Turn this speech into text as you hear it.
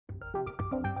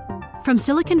From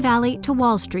Silicon Valley to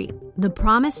Wall Street, the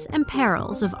promise and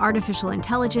perils of artificial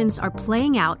intelligence are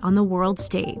playing out on the world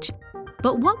stage.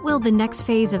 But what will the next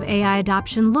phase of AI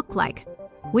adoption look like?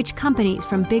 Which companies,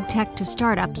 from big tech to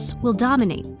startups, will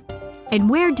dominate? And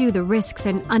where do the risks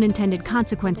and unintended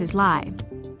consequences lie?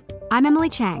 I'm Emily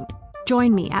Chang.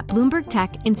 Join me at Bloomberg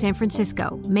Tech in San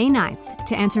Francisco, May 9th,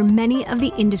 to answer many of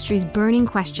the industry's burning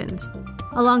questions,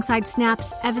 alongside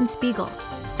Snap's Evan Spiegel,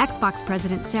 Xbox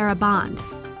President Sarah Bond,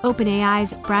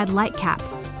 OpenAI's Brad Lightcap,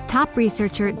 top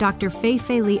researcher Dr.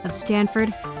 Fei-Fei Li of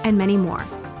Stanford, and many more.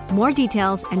 More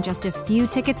details and just a few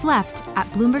tickets left at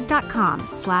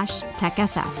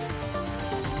Bloomberg.com/TechSF.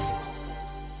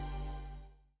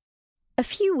 A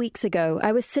few weeks ago,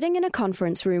 I was sitting in a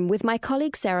conference room with my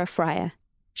colleague Sarah Fryer.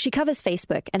 She covers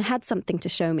Facebook and had something to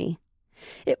show me.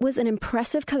 It was an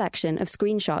impressive collection of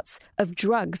screenshots of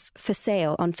drugs for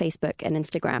sale on Facebook and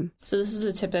Instagram. So this is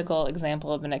a typical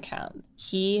example of an account.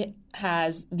 He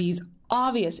has these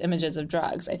obvious images of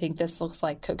drugs. I think this looks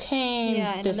like cocaine.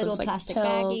 Yeah, in this a little looks plastic like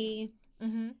pills.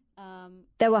 baggie.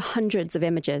 There were hundreds of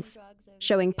images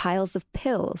showing piles of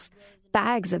pills,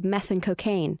 bags of meth and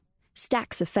cocaine,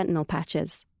 stacks of fentanyl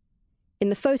patches. In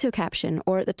the photo caption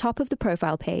or at the top of the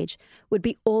profile page would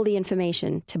be all the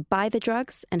information to buy the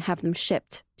drugs and have them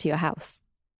shipped to your house.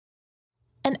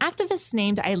 An activist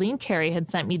named Eileen Carey had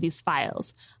sent me these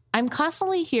files. I'm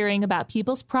constantly hearing about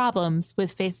people's problems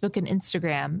with Facebook and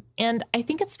Instagram, and I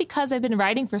think it's because I've been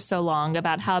writing for so long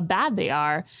about how bad they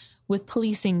are with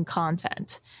policing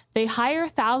content. They hire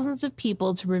thousands of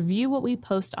people to review what we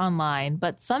post online,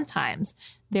 but sometimes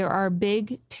there are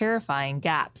big, terrifying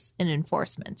gaps in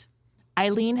enforcement.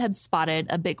 Eileen had spotted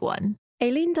a big one.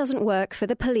 Eileen doesn't work for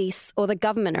the police or the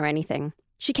government or anything.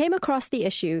 She came across the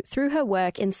issue through her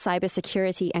work in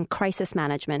cybersecurity and crisis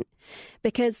management,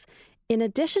 because in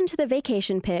addition to the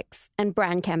vacation pics and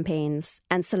brand campaigns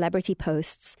and celebrity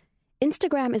posts,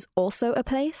 Instagram is also a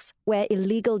place where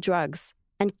illegal drugs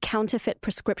and counterfeit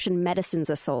prescription medicines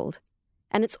are sold.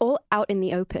 And it's all out in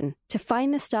the open. To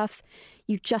find this stuff,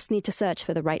 you just need to search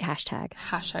for the right hashtag.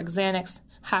 Hashtag Xanax,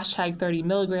 hashtag 30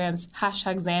 milligrams,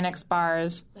 hashtag Xanax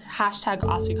bars, hashtag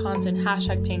OxyContin,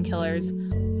 hashtag painkillers.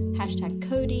 Hashtag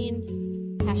codeine,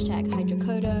 hashtag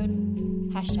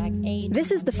hydrocodone, hashtag AIDS.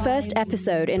 This is the first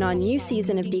episode in our new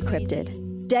season of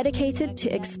Decrypted, dedicated to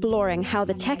exploring how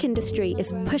the tech industry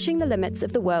is pushing the limits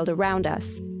of the world around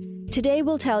us. Today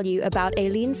we'll tell you about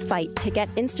Eileen's fight to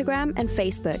get Instagram and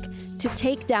Facebook to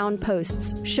take down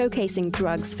posts showcasing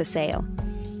drugs for sale.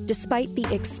 Despite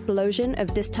the explosion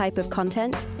of this type of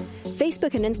content,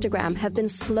 Facebook and Instagram have been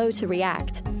slow to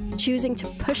react, choosing to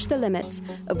push the limits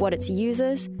of what its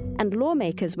users and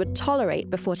lawmakers would tolerate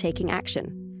before taking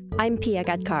action. I'm Pia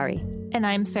Gadkari. And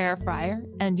I'm Sarah Fryer,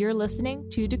 and you're listening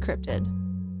to Decrypted.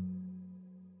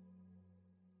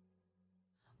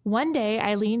 One day,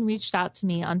 Eileen reached out to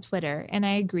me on Twitter, and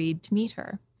I agreed to meet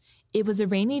her. It was a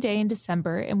rainy day in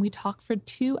December, and we talked for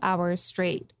 2 hours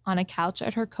straight on a couch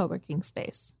at her co-working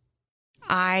space.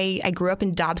 I grew up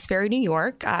in Dobbs Ferry, New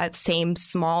York, same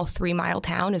small 3-mile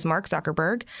town as Mark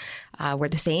Zuckerberg. We're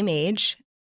the same age.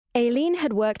 Eileen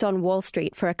had worked on Wall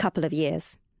Street for a couple of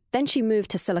years. Then she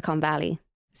moved to Silicon Valley.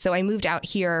 So I moved out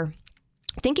here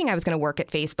thinking I was going to work at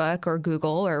Facebook or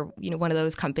Google or, one of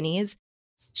those companies.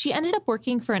 She ended up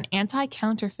working for an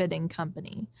anti-counterfeiting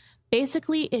company.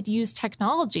 Basically, it used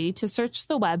technology to search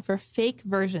the web for fake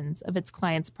versions of its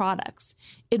clients' products.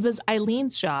 It was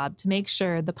Eileen's job to make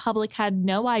sure the public had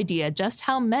no idea just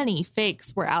how many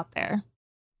fakes were out there.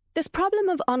 This problem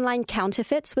of online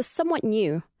counterfeits was somewhat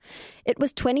new. It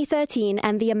was 2013,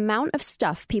 and the amount of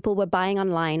stuff people were buying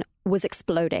online was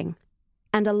exploding.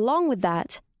 And along with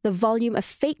that, the volume of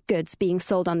fake goods being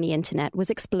sold on the internet was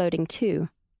exploding too.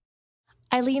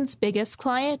 Eileen's biggest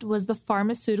client was the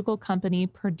pharmaceutical company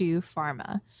Purdue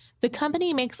Pharma. The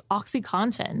company makes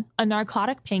OxyContin, a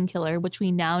narcotic painkiller which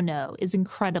we now know is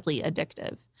incredibly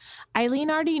addictive. Eileen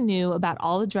already knew about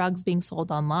all the drugs being sold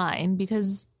online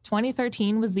because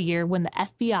 2013 was the year when the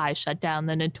FBI shut down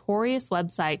the notorious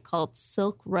website called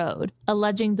Silk Road,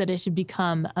 alleging that it had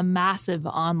become a massive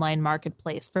online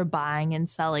marketplace for buying and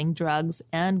selling drugs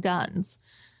and guns.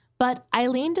 But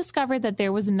Eileen discovered that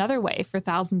there was another way for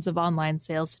thousands of online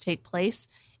sales to take place.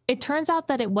 It turns out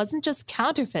that it wasn't just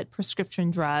counterfeit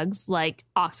prescription drugs like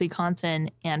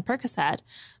OxyContin and Percocet,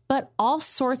 but all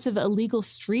sorts of illegal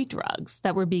street drugs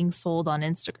that were being sold on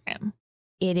Instagram.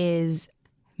 It is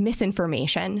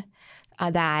misinformation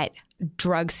that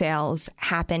drug sales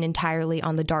happen entirely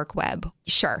on the dark web.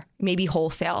 Sure, maybe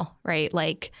wholesale, right?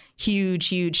 Like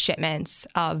huge shipments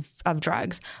of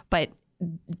drugs, but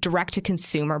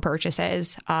direct-to-consumer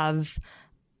purchases of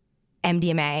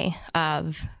MDMA,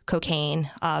 of cocaine,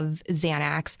 of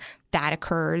Xanax that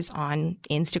occurs on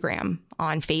Instagram,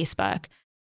 on Facebook.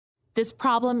 This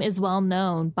problem is well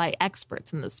known by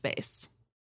experts in the space.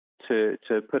 To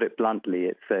put it bluntly,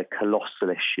 it's a colossal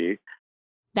issue.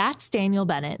 That's Daniel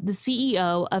Bennett, the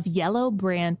CEO of Yellow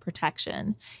Brand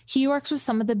Protection. He works with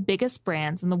some of the biggest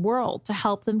brands in the world to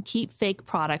help them keep fake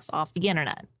products off the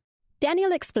internet.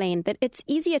 Daniel explained that it's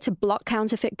easier to block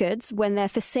counterfeit goods when they're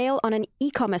for sale on an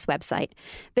e-commerce website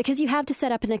because you have to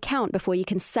set up an account before you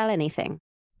can sell anything.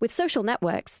 With social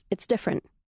networks, it's different.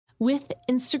 With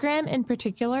Instagram in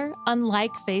particular,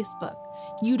 unlike Facebook,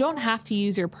 you don't have to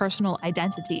use your personal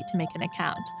identity to make an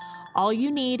account. All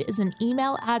you need is an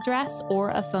email address or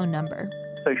a phone number.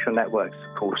 Social networks,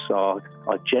 of course, are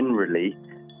generally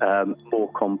more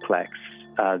complex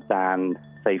than,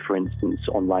 say, for instance,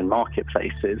 online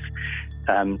marketplaces.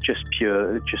 Just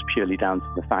purely down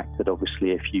to the fact that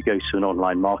obviously if you go to an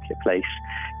online marketplace,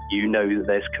 you know that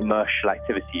there's commercial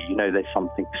activity, you know there's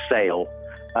something for sale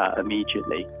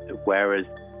immediately. Whereas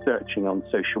searching on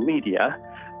social media,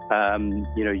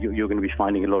 you're going to be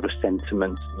finding a lot of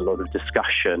sentiment, a lot of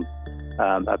discussion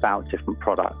about different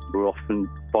products. We're often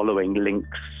following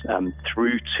links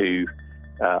through to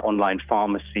online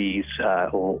pharmacies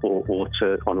or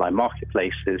to online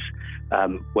marketplaces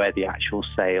where the actual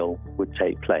sale would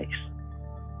take place.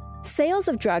 Sales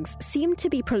of drugs seem to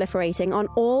be proliferating on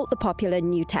all the popular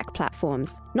new tech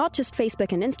platforms, not just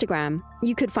Facebook and Instagram.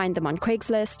 You could find them on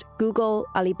Craigslist, Google,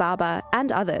 Alibaba,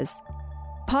 and others.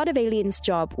 Part of Aileen's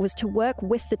job was to work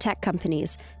with the tech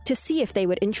companies to see if they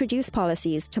would introduce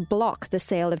policies to block the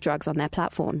sale of drugs on their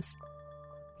platforms.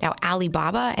 Now,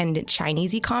 Alibaba and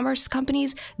Chinese e-commerce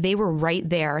companies, they were right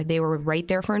there. They were right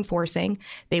there for enforcing.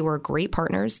 They were great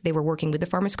partners. They were working with the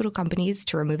pharmaceutical companies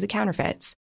to remove the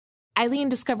counterfeits. Aileen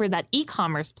discovered that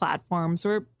e-commerce platforms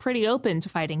were pretty open to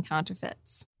fighting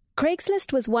counterfeits.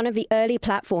 Craigslist was one of the early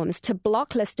platforms to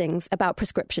block listings about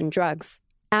prescription drugs.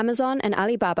 Amazon and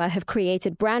Alibaba have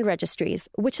created brand registries,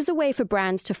 which is a way for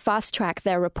brands to fast-track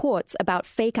their reports about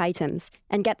fake items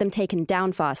and get them taken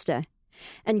down faster.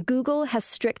 And Google has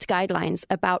strict guidelines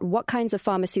about what kinds of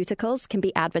pharmaceuticals can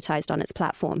be advertised on its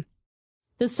platform.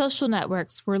 The social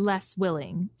networks were less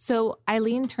willing, so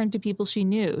Aileen turned to people she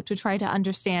knew to try to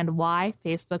understand why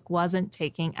Facebook wasn't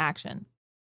taking action.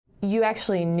 You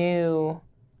actually knew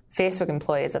Facebook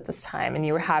employees at this time, and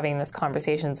you were having these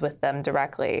conversations with them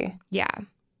directly. Yeah.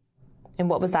 And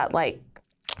what was that like?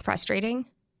 Frustrating.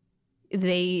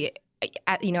 They,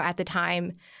 at the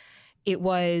time, it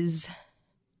was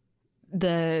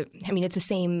it's the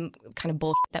same kind of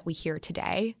bullshit that we hear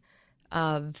today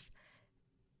of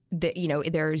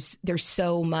that, there's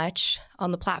so much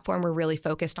on the platform. We're really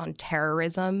focused on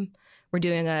terrorism. We're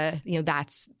doing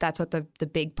that's what the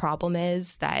big problem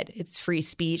is, that it's free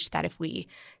speech, that if we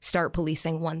start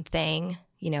policing one thing,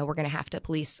 we're going to have to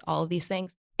police all of these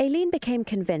things. Aileen became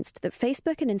convinced that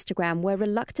Facebook and Instagram were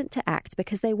reluctant to act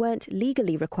because they weren't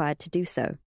legally required to do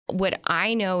so. What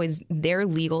I know is their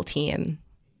legal team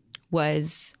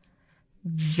was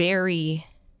very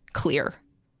clear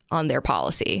on their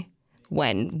policy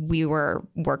when we were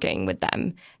working with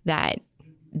them, that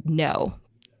no,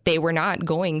 they were not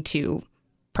going to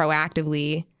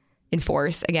proactively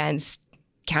enforce against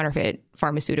counterfeit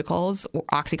pharmaceuticals or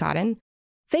OxyContin.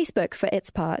 Facebook, for its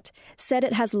part, said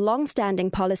it has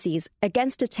long-standing policies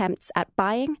against attempts at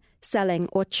buying, selling,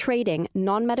 or trading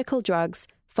non-medical drugs,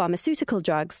 pharmaceutical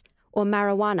drugs, or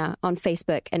marijuana on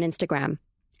Facebook and Instagram.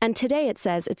 And today it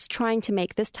says it's trying to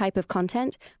make this type of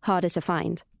content harder to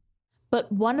find.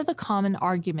 But one of the common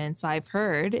arguments I've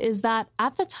heard is that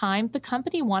at the time, the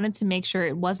company wanted to make sure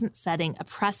it wasn't setting a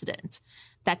precedent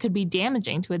that could be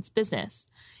damaging to its business.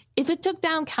 If it took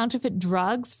down counterfeit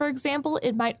drugs, for example,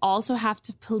 it might also have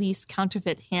to police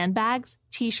counterfeit handbags,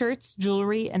 T-shirts,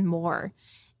 jewelry, and more.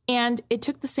 And it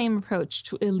took the same approach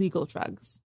to illegal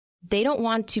drugs. They don't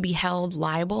want to be held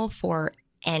liable for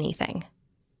anything.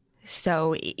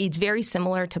 So it's very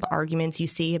similar to the arguments you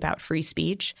see about free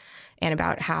speech and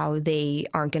about how they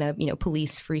aren't going to,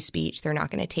 police free speech. They're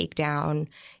not going to take down,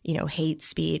 hate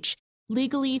speech.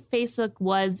 Legally, Facebook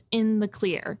was in the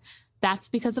clear. That's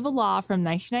because of a law from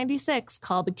 1996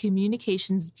 called the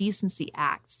Communications Decency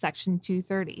Act, Section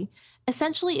 230.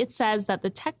 Essentially, it says that the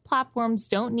tech platforms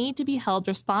don't need to be held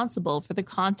responsible for the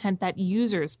content that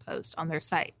users post on their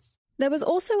sites. There was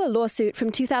also a lawsuit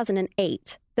from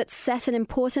 2008 that set an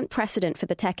important precedent for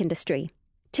the tech industry.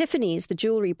 Tiffany's, the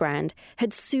jewelry brand,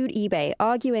 had sued eBay,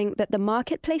 arguing that the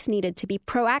marketplace needed to be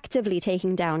proactively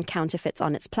taking down counterfeits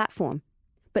on its platform.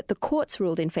 But the courts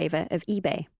ruled in favor of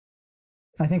eBay.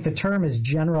 I think the term is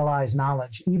generalized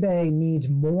knowledge. eBay needs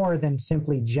more than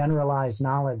simply generalized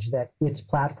knowledge that its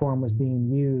platform was being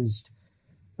used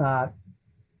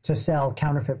to sell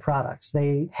counterfeit products.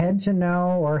 They had to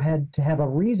know or had to have a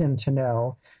reason to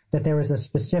know that there was a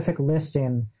specific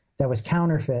listing that was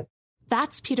counterfeit.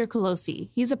 That's Peter Colosi.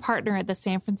 He's a partner at the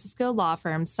San Francisco law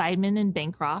firm Seidman &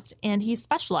 Bancroft, and he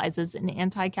specializes in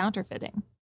anti-counterfeiting.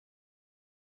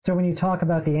 So when you talk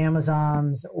about the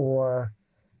Amazons or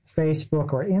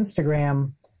Facebook or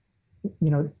Instagram,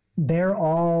 they're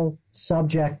all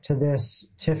subject to this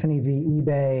Tiffany v.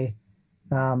 eBay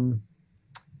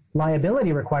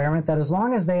liability requirement that as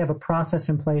long as they have a process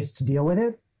in place to deal with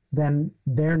it, then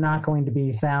they're not going to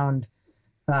be found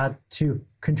to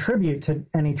contribute to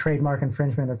any trademark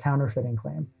infringement or counterfeiting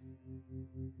claim.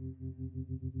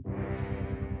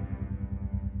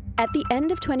 At the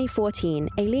end of 2014,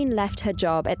 Aileen left her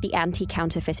job at the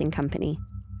anti-counterfeiting company.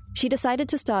 She decided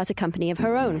to start a company of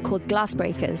her own called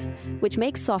Glassbreakers, which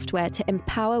makes software to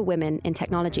empower women in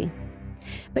technology.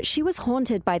 But she was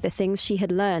haunted by the things she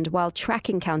had learned while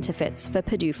tracking counterfeits for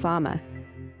Purdue Pharma.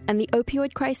 And the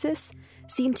opioid crisis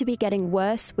seemed to be getting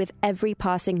worse with every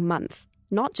passing month,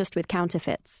 not just with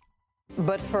counterfeits.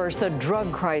 But first, the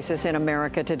drug crisis in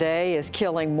America today is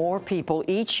killing more people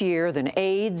each year than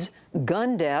AIDS,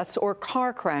 gun deaths, or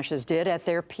car crashes did at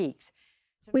their peaks.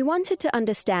 We wanted to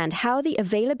understand how the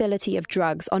availability of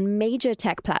drugs on major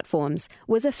tech platforms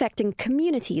was affecting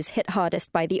communities hit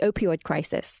hardest by the opioid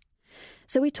crisis.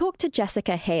 So we talked to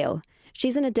Jessica Hale.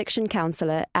 She's an addiction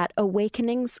counselor at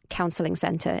Awakenings Counseling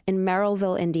Center in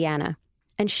Merrillville, Indiana.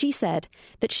 And she said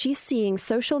that she's seeing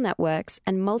social networks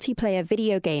and multiplayer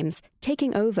video games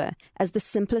taking over as the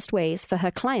simplest ways for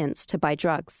her clients to buy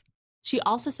drugs. She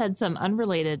also said some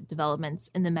unrelated developments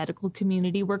in the medical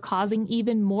community were causing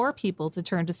even more people to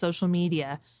turn to social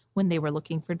media when they were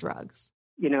looking for drugs.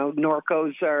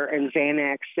 Norcos and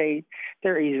Xanax,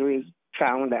 they're easily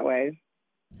found that way.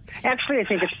 Actually, I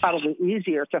think it's probably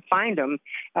easier to find them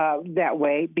that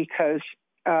way because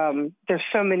there's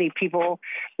so many people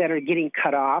that are getting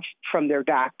cut off from their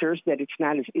doctors that it's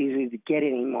not as easy to get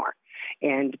anymore.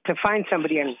 And to find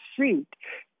somebody on the street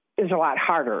is a lot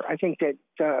harder. I think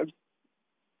that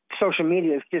social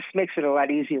media just makes it a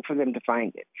lot easier for them to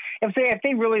find it. If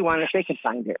they really want it, they can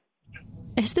find it.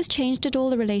 Has this changed at all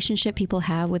the relationship people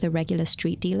have with a regular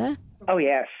street dealer? Oh,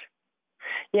 yes.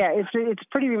 Yeah, it's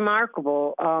pretty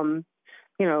remarkable.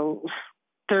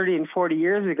 30 and 40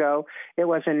 years ago, it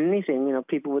wasn't anything.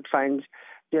 People would find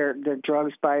their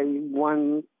drugs by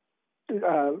one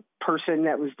person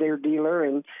that was their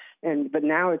dealer, but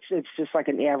now it's just like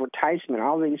an advertisement.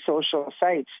 All these social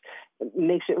sites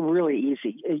makes it really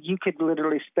easy. You could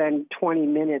literally spend 20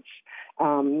 minutes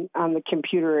on the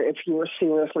computer if you were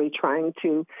seriously trying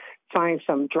to find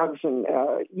some drugs, and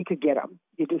you could get them.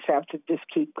 You just have to just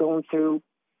keep going through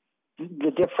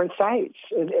the different sites.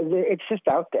 It's just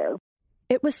out there.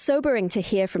 It was sobering to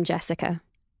hear from Jessica.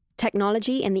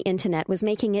 Technology and the internet was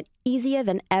making it easier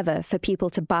than ever for people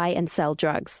to buy and sell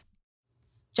drugs.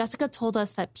 Jessica told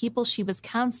us that people she was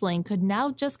counseling could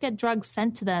now just get drugs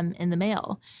sent to them in the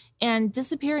mail. And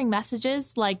disappearing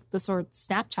messages, like the sort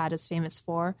Snapchat is famous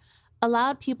for,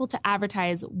 allowed people to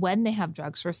advertise when they have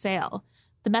drugs for sale.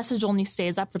 The message only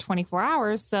stays up for 24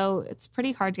 hours, so it's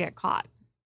pretty hard to get caught.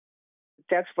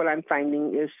 That's what I'm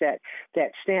finding is that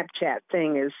Snapchat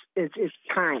thing is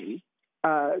time.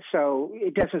 So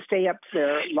it doesn't stay up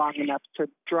there long enough to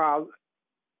draw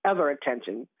other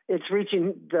attention. It's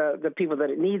reaching the people that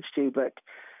it needs to, but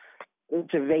it's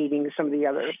evading some of the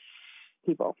other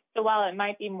people. So while it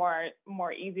might be more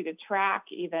easy to track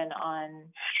even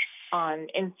on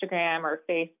Instagram or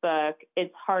Facebook,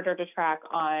 it's harder to track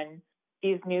on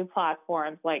these new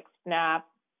platforms like Snapchat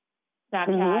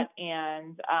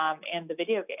and the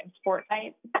video games,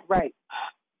 Fortnite. Right.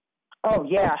 Oh,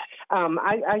 yeah.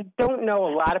 I don't know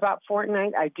a lot about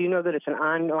Fortnite. I do know that it's an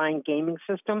online gaming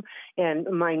system, and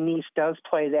my niece does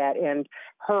play that, and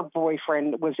her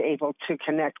boyfriend was able to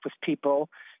connect with people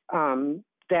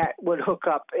that would hook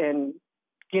up and,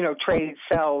 trade,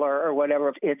 sell, or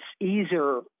whatever. It's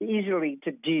easily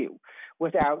to do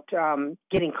without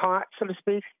getting caught, so to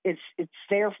speak. It's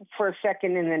there for a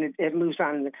second, and then it moves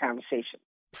on in the conversation.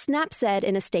 Snap said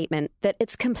in a statement that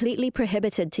it's completely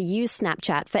prohibited to use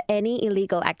Snapchat for any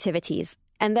illegal activities,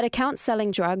 and that accounts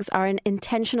selling drugs are an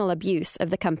intentional abuse of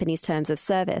the company's terms of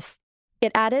service.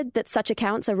 It added that such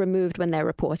accounts are removed when they're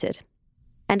reported.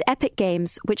 And Epic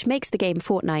Games, which makes the game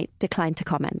Fortnite, declined to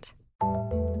comment.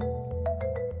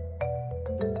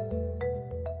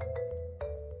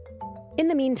 In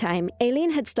the meantime,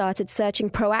 Aileen had started searching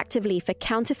proactively for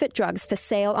counterfeit drugs for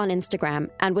sale on Instagram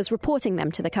and was reporting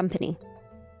them to the company.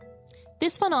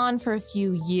 This went on for a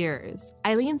few years.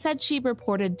 Eileen said she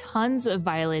reported tons of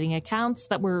violating accounts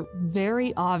that were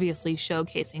very obviously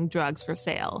showcasing drugs for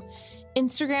sale.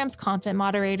 Instagram's content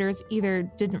moderators either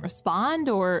didn't respond,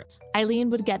 or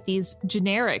Eileen would get these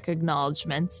generic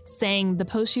acknowledgments saying the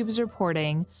posts she was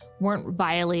reporting weren't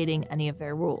violating any of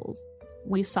their rules.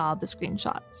 We saw the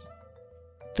screenshots.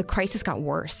 The crisis got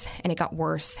worse, and it got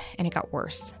worse, and it got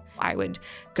worse. I would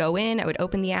go in, I would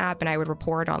open the app, and I would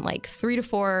report on 3 to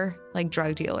 4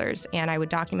 drug dealers, and I would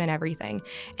document everything.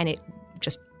 And it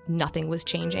just, nothing was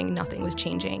changing. Nothing was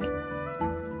changing.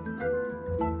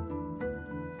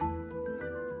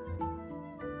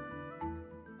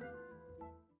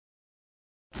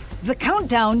 The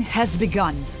countdown has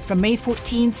begun. From May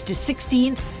 14th to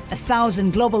 16th,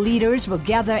 1,000 global leaders will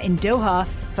gather in Doha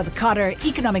for the Qatar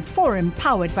Economic Forum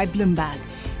powered by Bloomberg.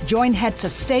 Join heads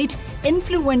of state,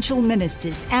 influential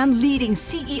ministers, and leading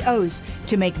CEOs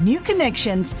to make new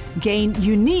connections, gain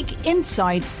unique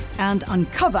insights, and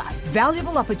uncover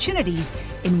valuable opportunities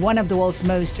in one of the world's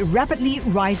most rapidly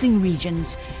rising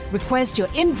regions. Request your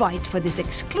invite for this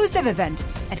exclusive event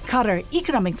at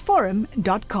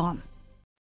QatarEconomicForum.com.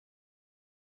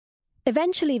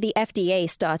 Eventually, the FDA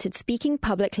started speaking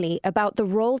publicly about the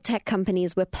role tech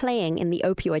companies were playing in the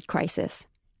opioid crisis.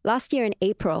 Last year in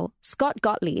April, Scott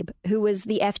Gottlieb, who was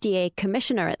the FDA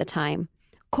commissioner at the time,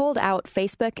 called out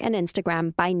Facebook and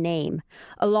Instagram by name,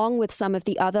 along with some of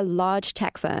the other large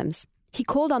tech firms. He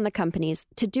called on the companies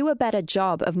to do a better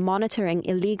job of monitoring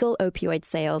illegal opioid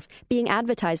sales being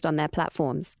advertised on their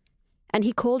platforms. And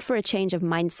he called for a change of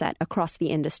mindset across the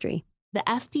industry. The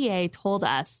FDA told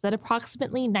us that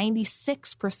approximately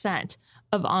 96%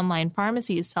 of online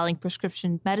pharmacies selling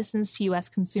prescription medicines to U.S.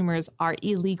 consumers are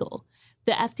illegal.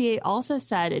 The FDA also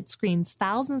said it screens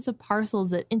thousands of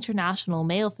parcels at international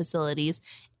mail facilities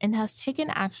and has taken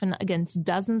action against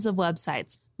dozens of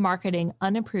websites marketing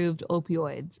unapproved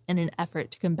opioids in an effort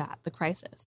to combat the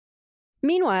crisis.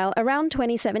 Meanwhile, around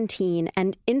 2017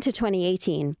 and into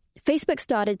 2018, Facebook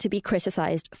started to be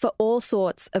criticized for all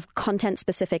sorts of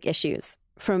content-specific issues,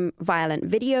 from violent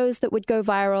videos that would go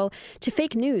viral to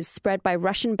fake news spread by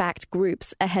Russian-backed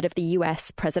groups ahead of the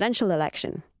US presidential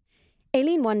election.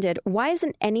 Aileen wondered, why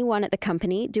isn't anyone at the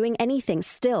company doing anything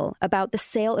still about the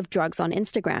sale of drugs on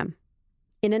Instagram?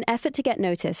 In an effort to get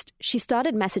noticed, she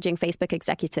started messaging Facebook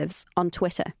executives on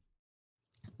Twitter.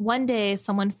 One day,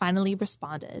 someone finally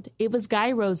responded. It was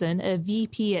Guy Rosen, a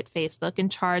VP at Facebook in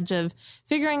charge of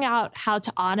figuring out how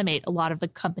to automate a lot of the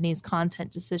company's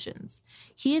content decisions.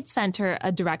 He had sent her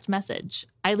a direct message.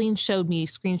 Eileen showed me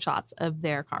screenshots of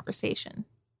their conversation.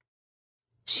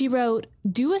 She wrote,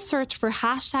 "Do a search for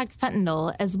hashtag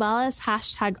fentanyl as well as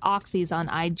hashtag oxys on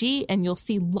IG and you'll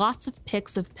see lots of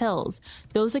pics of pills.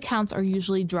 Those accounts are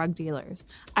usually drug dealers.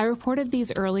 I reported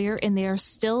these earlier and they are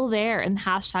still there in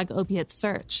hashtag opiate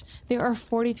search. There are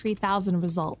 43,000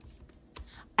 results."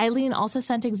 Eileen also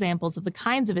sent examples of the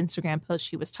kinds of Instagram posts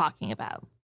she was talking about.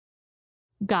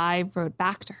 Guy wrote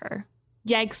back to her.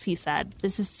 "Yikes," he said.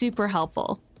 "This is super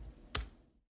helpful."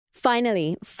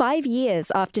 Finally, 5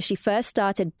 years after she first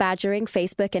started badgering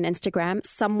Facebook and Instagram,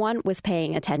 someone was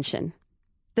paying attention.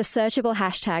 The searchable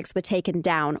hashtags were taken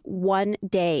down 1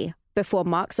 day before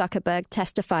Mark Zuckerberg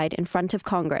testified in front of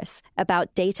Congress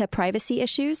about data privacy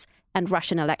issues and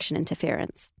Russian election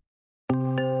interference.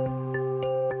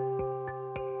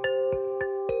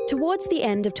 Towards the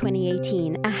end of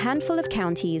 2018, a handful of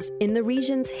counties in the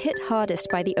regions hit hardest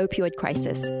by the opioid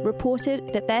crisis reported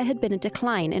that there had been a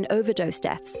decline in overdose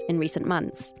deaths in recent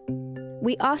months.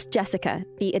 We asked Jessica,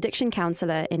 the addiction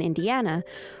counselor in Indiana,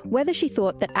 whether she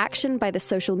thought that action by the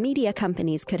social media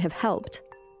companies could have helped.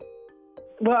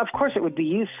 Well, of course it would be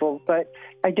useful, but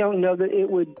I don't know that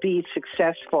it would be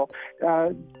successful.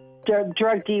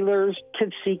 Drug dealers,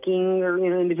 kids seeking, or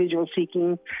individuals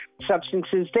seeking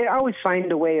substances, they always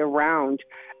find a way around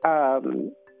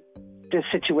the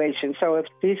situation. So if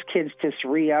these kids just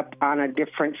re-up on a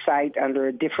different site under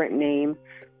a different name,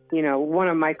 one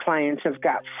of my clients have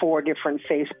got 4 different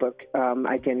Facebook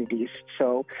identities.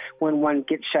 So when one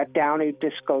gets shut down, it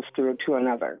just goes through to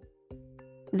another.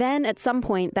 Then, at some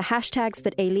point, the hashtags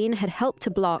that Aileen had helped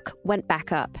to block went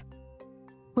back up.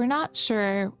 We're not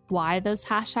sure why those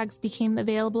hashtags became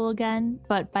available again,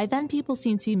 but by then people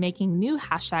seemed to be making new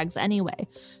hashtags anyway,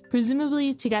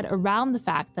 presumably to get around the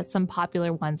fact that some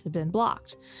popular ones had been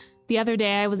blocked. The other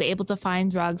day I was able to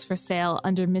find drugs for sale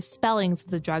under misspellings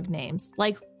of the drug names,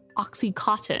 like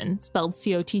Oxycontin, spelled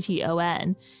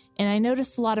Cotton, and I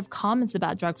noticed a lot of comments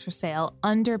about drugs for sale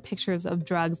under pictures of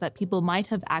drugs that people might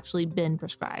have actually been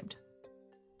prescribed.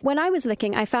 When I was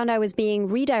looking, I found I was being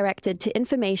redirected to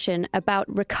information about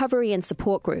recovery and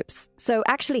support groups, so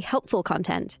actually helpful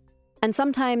content. And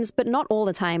sometimes, but not all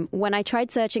the time, when I tried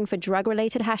searching for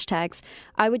drug-related hashtags,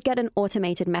 I would get an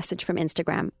automated message from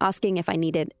Instagram asking if I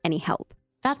needed any help.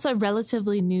 That's a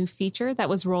relatively new feature that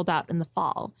was rolled out in the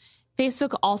fall.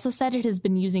 Facebook also said it has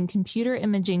been using computer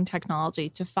imaging technology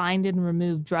to find and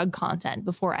remove drug content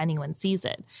before anyone sees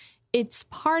it. It's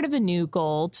part of a new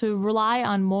goal to rely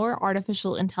on more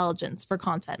artificial intelligence for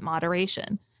content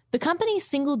moderation. The company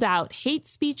singled out hate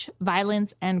speech,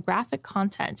 violence, and graphic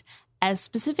content as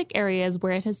specific areas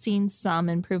where it has seen some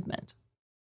improvement.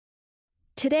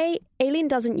 Today, Aileen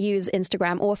doesn't use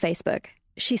Instagram or Facebook.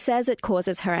 She says it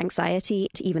causes her anxiety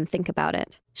to even think about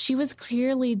it. She was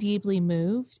clearly deeply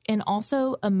moved and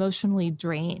also emotionally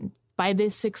drained by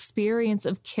this experience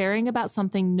of caring about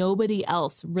something nobody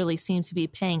else really seems to be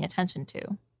paying attention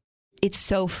to. It's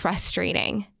so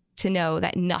frustrating to know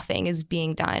that nothing is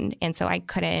being done. And so I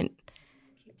couldn't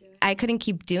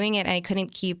keep doing it. And I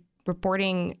couldn't keep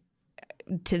reporting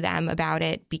to them about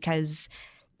it because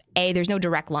A, there's no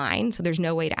direct line. So there's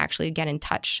no way to actually get in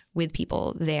touch with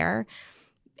people there.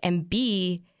 And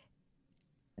B,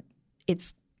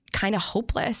 it's kind of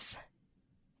hopeless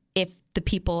if the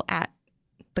people at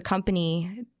the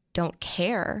company don't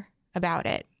care about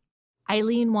it.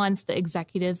 Aileen wants the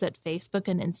executives at Facebook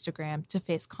and Instagram to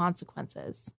face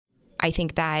consequences. I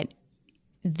think that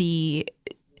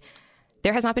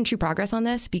there has not been true progress on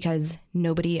this because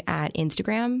nobody at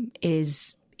Instagram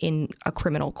is in a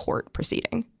criminal court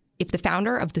proceeding. If the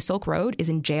founder of the Silk Road is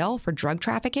in jail for drug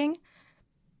trafficking,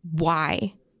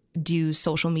 why do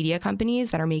social media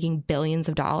companies that are making billions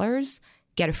of dollars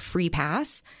get a free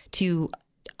pass to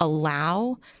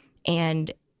allow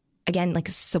and, again, like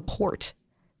support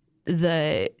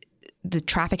the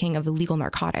trafficking of illegal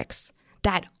narcotics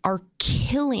that are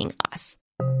killing us?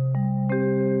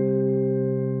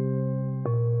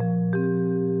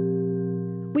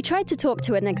 We tried to talk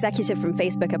to an executive from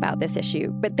Facebook about this issue,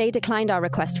 but they declined our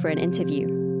request for an interview.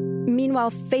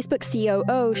 Meanwhile, Facebook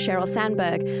COO Sheryl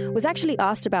Sandberg was actually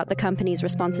asked about the company's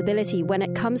responsibility when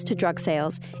it comes to drug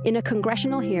sales in a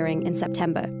congressional hearing in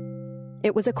September.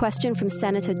 It was a question from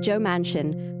Senator Joe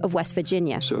Manchin of West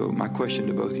Virginia. So my question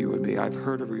to both of you would be, I've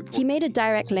heard of reports. He made a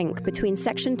direct link between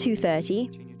Section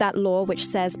 230, that law which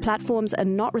says platforms are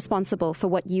not responsible for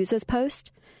what users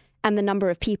post, and the number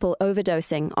of people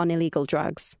overdosing on illegal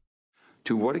drugs.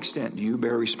 To what extent do you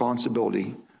bear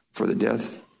responsibility for the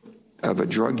death of a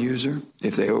drug user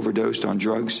if they overdosed on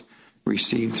drugs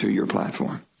received through your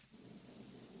platform?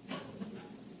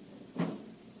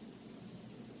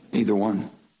 Either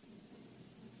one.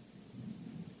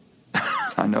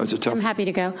 I know it's a tough. I'm happy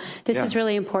to go. This is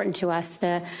really important to us.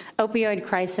 The opioid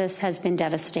crisis has been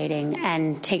devastating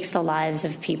and takes the lives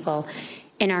of people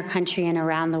in our country and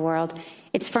around the world.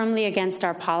 It's firmly against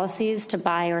our policies to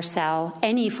buy or sell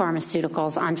any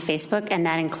pharmaceuticals on Facebook, and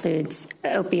that includes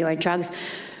opioid drugs.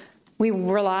 We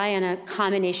rely on a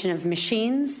combination of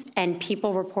machines and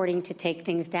people reporting to take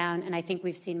things down, and I think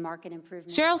we've seen market improvement.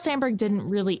 Sheryl Sandberg didn't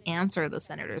really answer the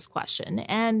senator's question,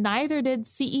 and neither did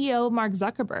CEO Mark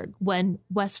Zuckerberg when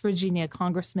West Virginia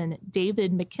Congressman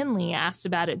David McKinley asked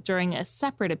about it during a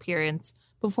separate appearance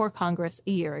before Congress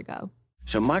a year ago.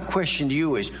 So my question to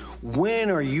you is, when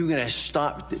are you going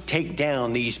to take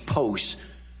down these posts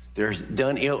that are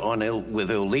done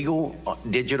with illegal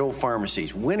digital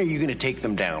pharmacies? When are you going to take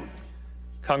them down?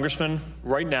 Congressman,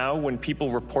 right now, when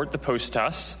people report the post to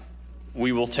us,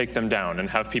 we will take them down and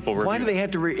have people review. Why do they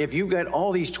have to, if you've got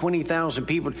all these 20,000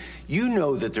 people, you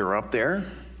know that they're up there.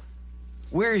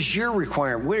 Where is your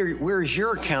requirement? Where is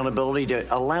your accountability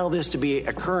to allow this to be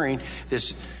occurring,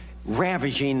 this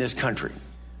ravaging this country?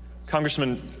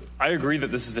 Congressman, I agree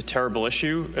that this is a terrible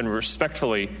issue, and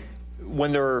respectfully,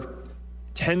 when there are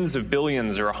tens of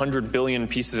billions or 100 billion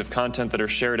pieces of content that are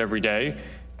shared every day,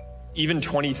 even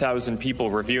 20,000 people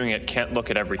reviewing it can't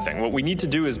look at everything. What we need to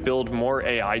do is build more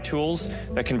AI tools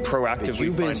that can proactively find that content.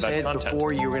 You've been said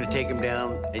before you were going to take them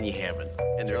down, and you haven't.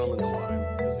 And they're on the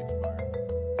slide.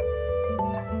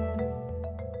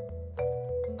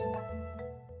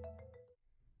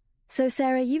 So,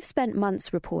 Sarah, you've spent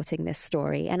months reporting this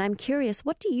story, and I'm curious,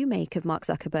 what do you make of Mark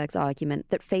Zuckerberg's argument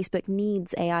that Facebook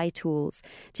needs AI tools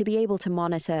to be able to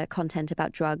monitor content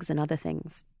about drugs and other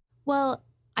things? Well,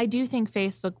 I do think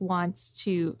Facebook wants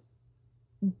to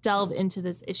delve into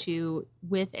this issue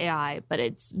with AI, but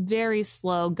it's very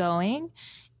slow going,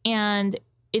 and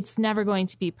it's never going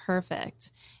to be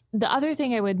perfect. The other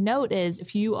thing I would note is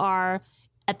if you are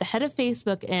at the head of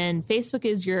Facebook and Facebook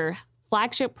is your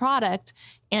flagship product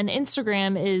and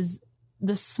Instagram is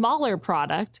the smaller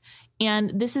product.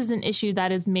 And this is an issue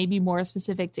that is maybe more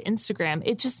specific to Instagram.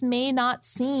 It just may not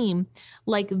seem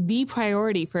like the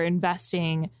priority for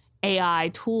investing AI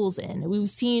tools in. We've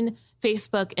seen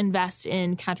Facebook invest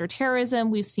in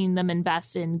counterterrorism. We've seen them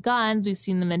invest in guns. We've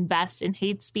seen them invest in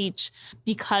hate speech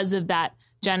because of that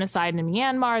genocide in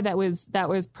Myanmar that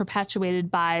was perpetuated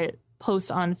by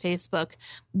posts on Facebook.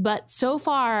 But so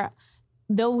far,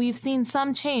 though we've seen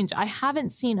some change, I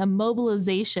haven't seen a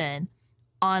mobilization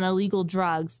on illegal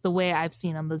drugs the way I've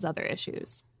seen on those other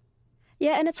issues.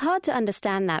 Yeah, and it's hard to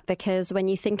understand that because when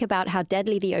you think about how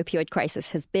deadly the opioid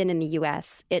crisis has been in the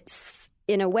US, it's,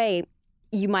 in a way,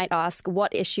 you might ask,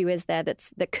 what issue is there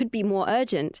that could be more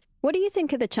urgent? What do you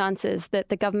think are the chances that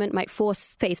the government might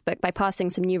force Facebook by passing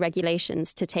some new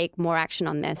regulations to take more action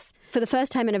on this? For the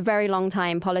first time in a very long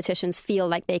time, politicians feel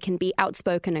like they can be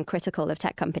outspoken and critical of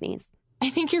tech companies. I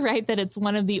think you're right that it's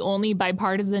one of the only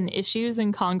bipartisan issues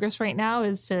in Congress right now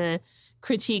is to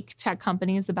critique tech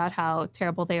companies about how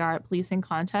terrible they are at policing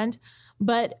content.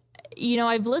 But,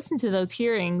 I've listened to those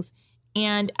hearings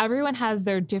and everyone has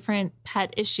their different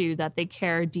pet issue that they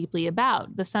care deeply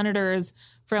about. The senators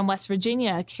from West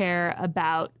Virginia care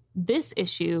about this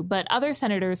issue, but other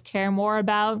senators care more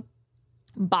about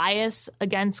bias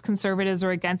against conservatives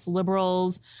or against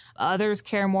liberals. Others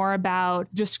care more about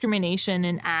discrimination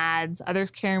in ads.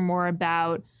 Others care more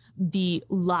about the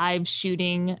live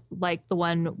shooting like the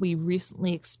one we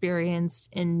recently experienced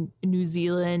in New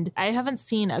Zealand. I haven't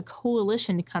seen a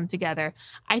coalition come together.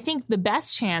 I think the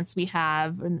best chance we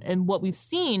have and what we've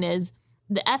seen is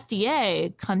the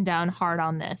FDA come down hard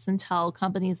on this and tell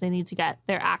companies they need to get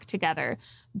their act together.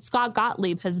 Scott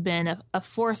Gottlieb has been a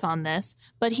force on this,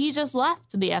 but he just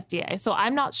left the FDA. So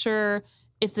I'm not sure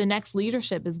if the next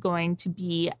leadership is going to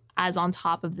be as on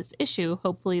top of this issue.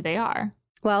 Hopefully they are.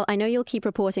 Well, I know you'll keep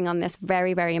reporting on this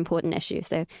very, very important issue.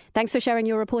 So thanks for sharing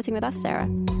your reporting with us, Sarah.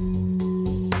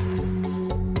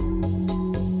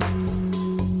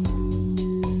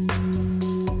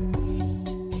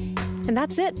 And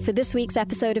that's it for this week's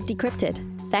episode of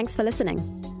Decrypted. Thanks for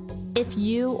listening. If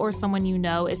you or someone you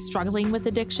know is struggling with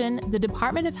addiction, the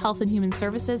Department of Health and Human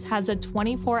Services has a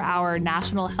 24-hour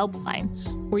national helpline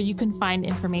where you can find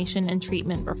information and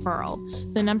treatment referral.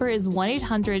 The number is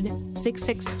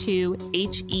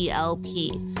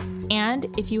 1-800-662-HELP. And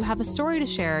if you have a story to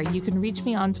share, you can reach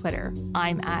me on Twitter.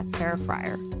 I'm at Sarah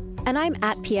Frier. And I'm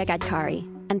at Pia Gadkari.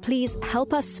 And please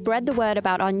help us spread the word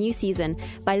about our new season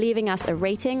by leaving us a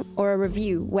rating or a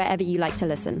review wherever you like to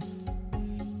listen.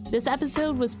 This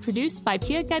episode was produced by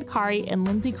Pia Gadkari and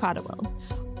Lindsay Crodwell.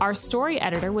 Our story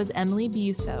editor was Emily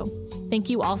Biuso. Thank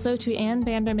you also to Anne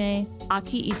Vandermeer,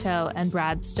 Aki Ito, and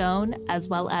Brad Stone, as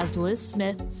well as Liz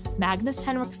Smith, Magnus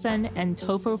Henriksen, and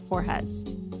Tofo Forjes.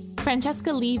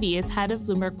 Francesca Levy is head of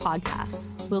Bloomberg Podcast.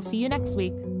 We'll see you next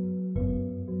week.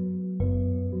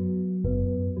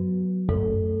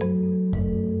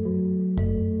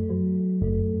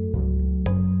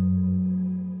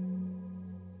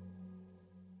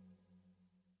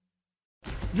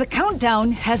 The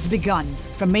countdown has begun.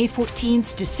 From May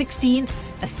 14th to 16th,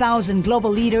 1,000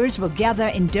 global leaders will gather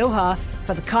in Doha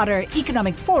for the Qatar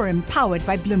Economic Forum powered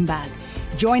by Bloomberg.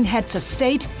 Join heads of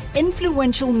state,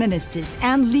 influential ministers,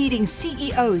 and leading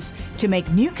CEOs to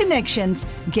make new connections,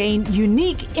 gain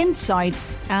unique insights,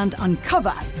 and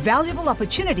uncover valuable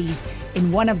opportunities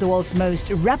in one of the world's most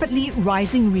rapidly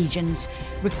rising regions.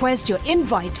 Request your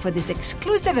invite for this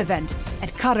exclusive event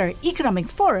at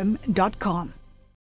QatarEconomicForum.com.